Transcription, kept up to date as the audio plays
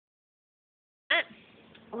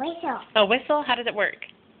Whistle. A whistle? How does it work?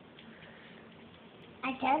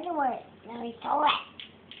 I told you what. Let me throw it.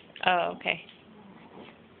 Oh, okay.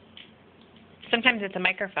 Sometimes it's a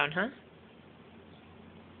microphone, huh?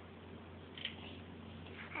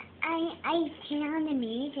 I turn on the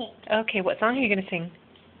music. Okay, what song are you going to sing?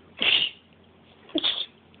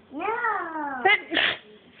 No.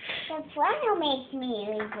 The piano makes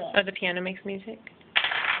music. Oh, the piano makes music?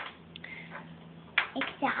 It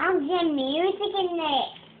sounds and music in it.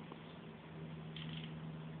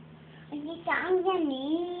 It sounds and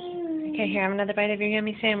music. Okay, here, have another bite of your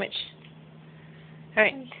yummy sandwich. All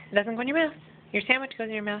right, doesn't go in your mouth. Your sandwich goes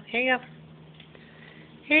in your mouth. Here you go.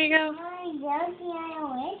 Here you go.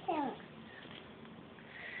 Oh, whistle.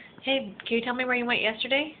 Hey, can you tell me where you went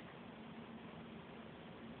yesterday?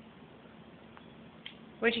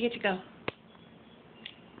 Where'd you get to go?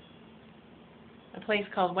 A place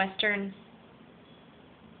called Western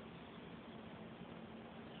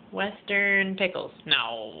Pickles.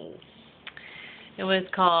 No. It was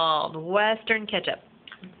called Western Ketchup.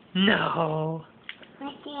 No.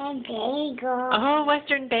 Western Bagel. Oh,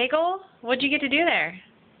 Western Bagel? What'd you get to do there?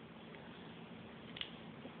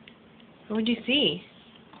 What'd you see?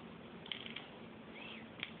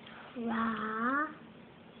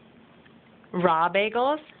 Raw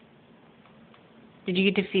bagels? Did you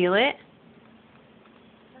get to feel it?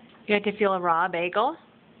 You got to feel a raw bagel?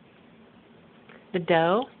 The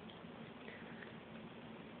dough?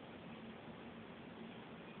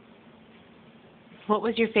 What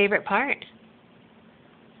was your favorite part?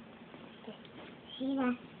 See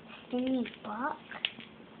that spinning box?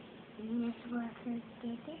 And this worker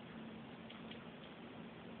did it.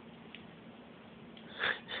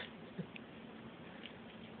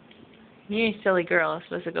 You're a silly girl. I'm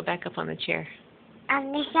supposed to go back up on the chair.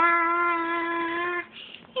 On the side.